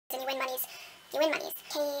And you win monies. You win monies.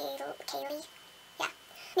 Kaylee? Yeah.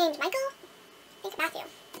 Named Michael? I think Matthew.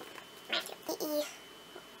 E.E.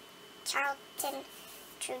 Charlton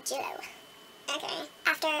Trujillo. Okay.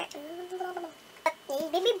 After...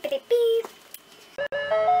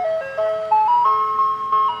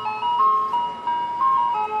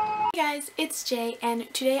 Hey guys, it's Jay,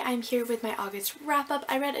 and today I'm here with my August wrap-up.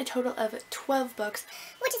 I read a total of 12 books.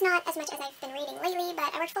 Which is not as much as I've been reading lately,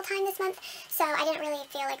 but I worked full-time this month, so I didn't really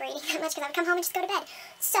feel like reading that much because I would come home and just go to bed.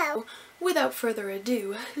 So, without further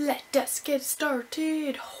ado, let us get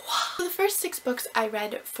started. So the first 6 books I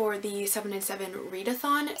read for the 7 and 7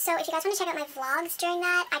 readathon. So if you guys want to check out my vlogs during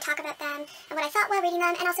that, I talk about them and what I thought while reading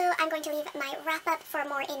them, and also I'm going to leave my wrap-up for a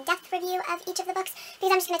more in-depth review of each of the books,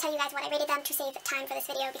 because I'm just going to tell you guys what I rated them to save time for this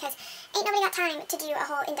video, because ain't nobody got time to do a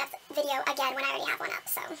whole in-depth video again when I already have one up,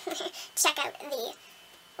 so check out the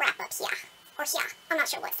wrap-ups, yeah. Or yeah, I'm not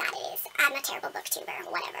sure what side it is. I'm a terrible booktuber,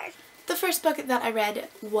 whatever. The first book that I read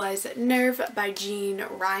was Nerve by Jean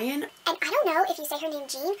Ryan. And I don't know if you say her name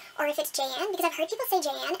Jean or if it's Jan, because I've heard people say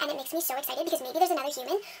Jan and it makes me so excited because maybe there's another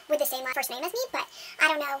human with the same first name as me, but I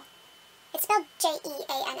don't know. It's spelled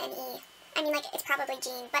J-E-A-N-N-E. I mean, like, it's probably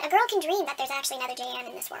Jean, but a girl can dream that there's actually another Jan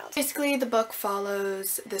in this world. Basically, the book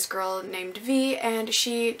follows this girl named V, and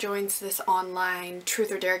she joins this online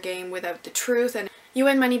truth or dare game without the truth, and you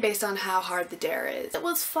win money based on how hard the dare is. It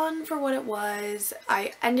was fun for what it was.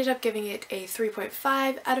 I ended up giving it a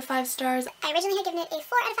 3.5 out of 5 stars. I originally had given it a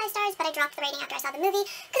 4 out of 5 stars, but I dropped the rating after I saw the movie,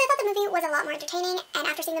 because I thought the movie was a lot more entertaining, and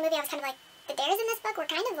after seeing the movie I was kind of like, the dares in this book were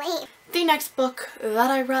kind of lame. The next book that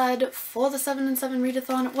I read for the 7 and 7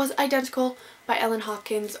 readathon was Identical by Ellen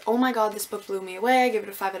Hopkins. Oh my god, this book blew me away. I gave it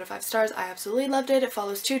a 5 out of 5 stars. I absolutely loved it. It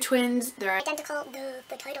follows 2 twins. They're identical.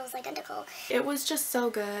 The title's identical. It was just so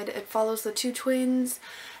good. It follows the 2 twins,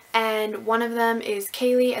 and one of them is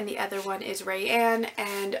Kaylee and the other one is Rayanne,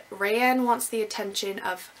 and Rayanne wants the attention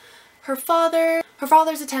of her father. Her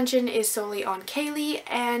father's attention is solely on Kaylee,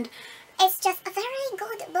 and it's just a very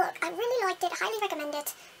good book. I really liked it. Highly recommend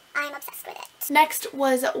it. I'm obsessed with it. Next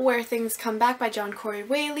was Where Things Come Back by John Corey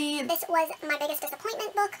Whaley. This was my biggest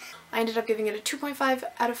disappointment book. I ended up giving it a 2.5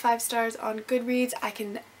 out of 5 stars on Goodreads. I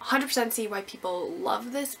can 100% see why people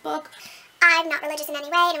love this book. I'm not religious in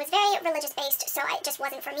any way, and it was very religious based, so it just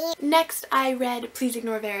wasn't for me. Next, I read Please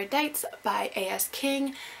Ignore Veredites by A.S.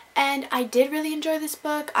 King. And I did really enjoy this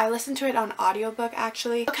book. I listened to it on audiobook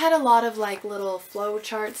actually. The book had a lot of like little flow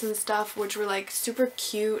charts and stuff which were like super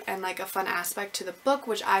cute and like a fun aspect to the book,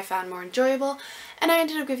 which I found more enjoyable. And I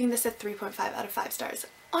ended up giving this a 3.5 out of 5 stars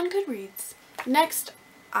on Goodreads. Next,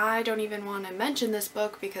 I don't even want to mention this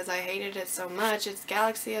book because I hated it so much. It's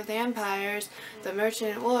Galaxy of the Empires, The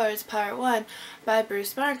Merchant Wars Part 1 by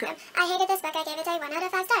Bruce Markham. I hated this book. I gave it a 1 out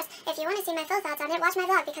of 5 stars. If you want to see my full thoughts on it, watch my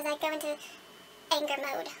vlog because I go into anger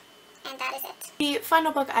mode. And that is it. The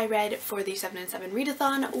final book I read for the 7 and 7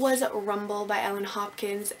 readathon was Rumble by Ellen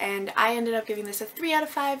Hopkins, and I ended up giving this a 3 out of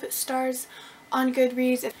 5 stars on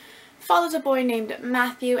Goodreads. It follows a boy named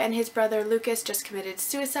Matthew, and his brother Lucas just committed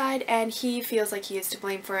suicide, and he feels like he is to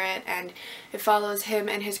blame for it, and it follows him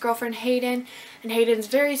and his girlfriend Hayden, and Hayden's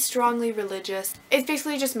very strongly religious. It's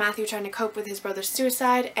basically just Matthew trying to cope with his brother's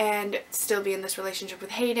suicide and still be in this relationship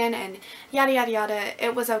with Hayden, and yada yada yada.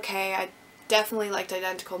 It was okay. I definitely liked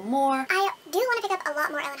Identical more. I do want to pick up a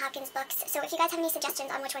lot more Ellen Hopkins books, so if you guys have any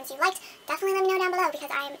suggestions on which ones you liked, definitely let me know down below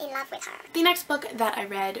because I am in love with her. The next book that I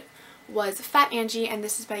read was Fat Angie, and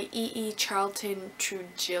this is by E.E. Charlton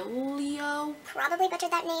Trujillo. Probably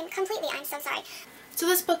butchered that name completely, I'm so sorry. So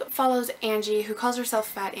this book follows Angie, who calls herself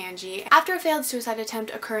Fat Angie. After a failed suicide attempt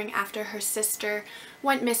occurring after her sister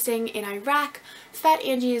went missing in Iraq, Fat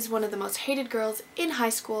Angie is one of the most hated girls in high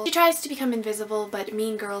school. She tries to become invisible, but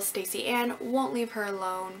mean girl Stacey Ann won't leave her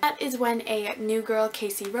alone. That is when a new girl,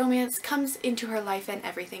 Casey Romance, comes into her life and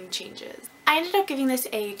everything changes. I ended up giving this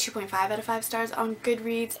a 2.5 out of 5 stars on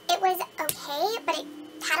Goodreads. It was okay, but it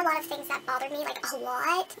had a lot of things that bothered me, like a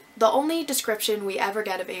lot. The only description we ever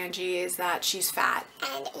get of Angie is that she's fat.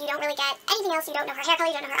 And you don't really get anything else. You don't know her hair color,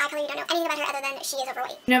 you don't know her eye color, you don't know anything about her other than she is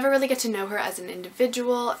overweight. You never really get to know her as an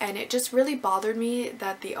individual, and it just really bothered me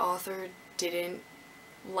that the author didn't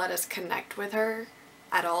let us connect with her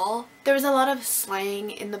at all. There was a lot of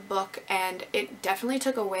slang in the book, and it definitely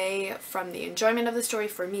took away from the enjoyment of the story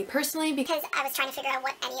for me personally because I was trying to figure out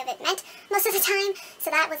what any of it meant most of the time,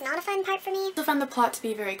 so that was not a fun part for me. I found the plot to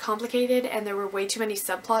be very complicated, and there were way too many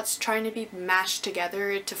subplots trying to be mashed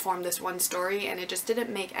together to form this one story, and it just didn't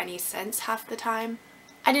make any sense half the time.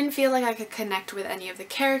 I didn't feel like I could connect with any of the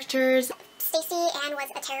characters. Stacy, Anne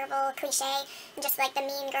was a terrible cliche, and just like the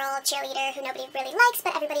mean girl cheerleader who nobody really likes,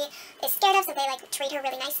 but everybody is scared of, so they like treat her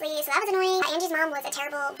really nicely, so that was annoying. Angie's mom was a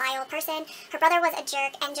terrible, vile person. Her brother was a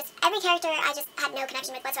jerk, and just every character I just had no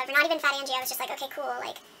connection with whatsoever. Not even Fat Angie. I was just like, okay, cool,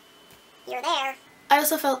 like, you're there. I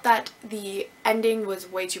also felt that the ending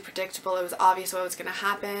was way too predictable. It was obvious what was going to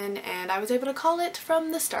happen, and I was able to call it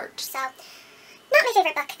from the start. So, not my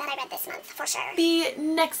favorite book that I read this month, for sure. The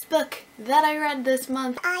next book that I read this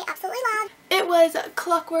month, I absolutely love. it was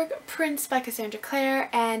Clockwork Prince by Cassandra Clare,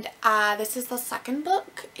 and this is the second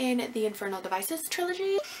book in the Infernal Devices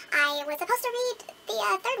trilogy. I was supposed to read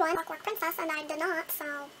the third one, Clockwork Princess, and I did not, so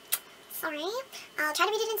sorry. I'll try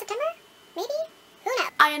to read it in September, maybe? Who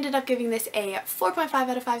knows? I ended up giving this a 4.5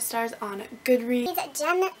 out of 5 stars on Goodreads. He's a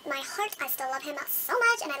gem, my heart. I still love him so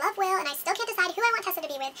much, and I love Will, and I still can't decide who I want Tessa to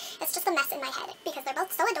be with. It's just a mess in my head, because they're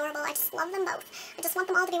both so adorable. I just love them both. I just want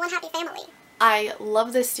them all to be one happy family. I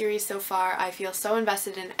love this series so far. I feel so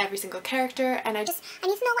invested in every single character, and I need to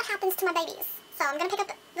know what happens to my babies. So I'm going to pick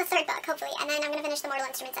up the third book, hopefully, and then I'm going to finish the Mortal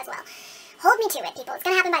Instruments as well. Hold me to it, people. It's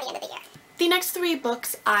going to happen by the end of the year. The next 3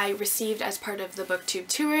 books I received as part of the BookTube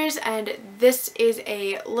tours, and this is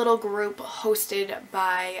a little group hosted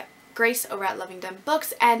by Grace over at Lovingdon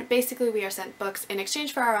Books, and basically we are sent books in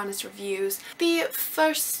exchange for our honest reviews. The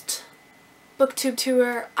first BookTube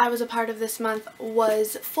tour I was a part of this month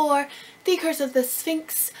was for The Curse of the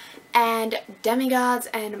Sphinx and Demigods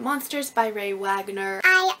and Monsters by Raye Wagner.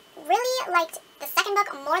 I really liked the second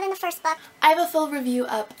book more than the first book. I have a full review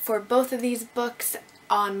up for both of these books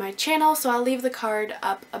on my channel, so I'll leave the card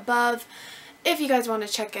up above if you guys want to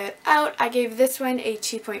check it out. I gave this one a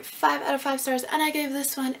 2.5 out of 5 stars, and I gave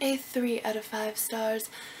this one a 3 out of 5 stars.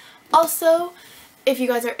 Also, if you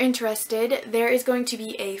guys are interested, there is going to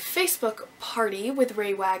be a Facebook party with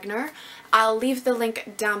Raye Wagner. I'll leave the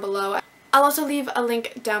link down below. I'll also leave a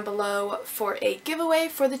link down below for a giveaway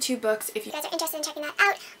for the 2 books. If you guys are interested in checking that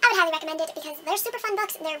out, I would highly recommend it because they're super fun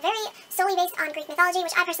books. They're very solely based on Greek mythology,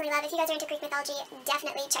 which I personally love. If you guys are into Greek mythology,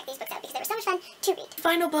 definitely check these books out because they were so much fun to read. The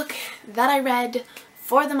final book that I read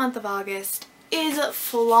for the month of August is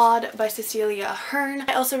Flawed by Cecelia Ahern.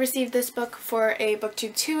 I also received this book for a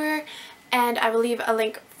BookTube tour, and I will leave a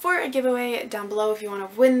link for a giveaway down below if you want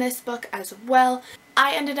to win this book as well.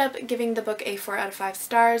 I ended up giving the book a 4 out of 5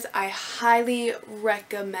 stars. I highly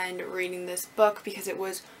recommend reading this book because it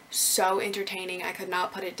was so entertaining. I could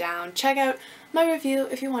not put it down. Check out my review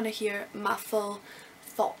if you want to hear my full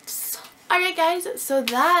thoughts. Alright guys, so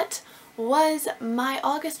that was my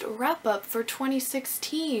August wrap up for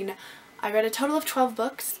 2016. I read a total of 12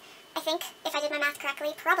 books. I think, if I did my math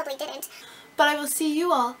correctly, probably didn't. But I will see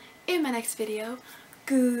you all in my next video.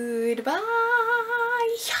 Goodbye!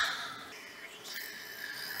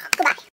 Goodbye.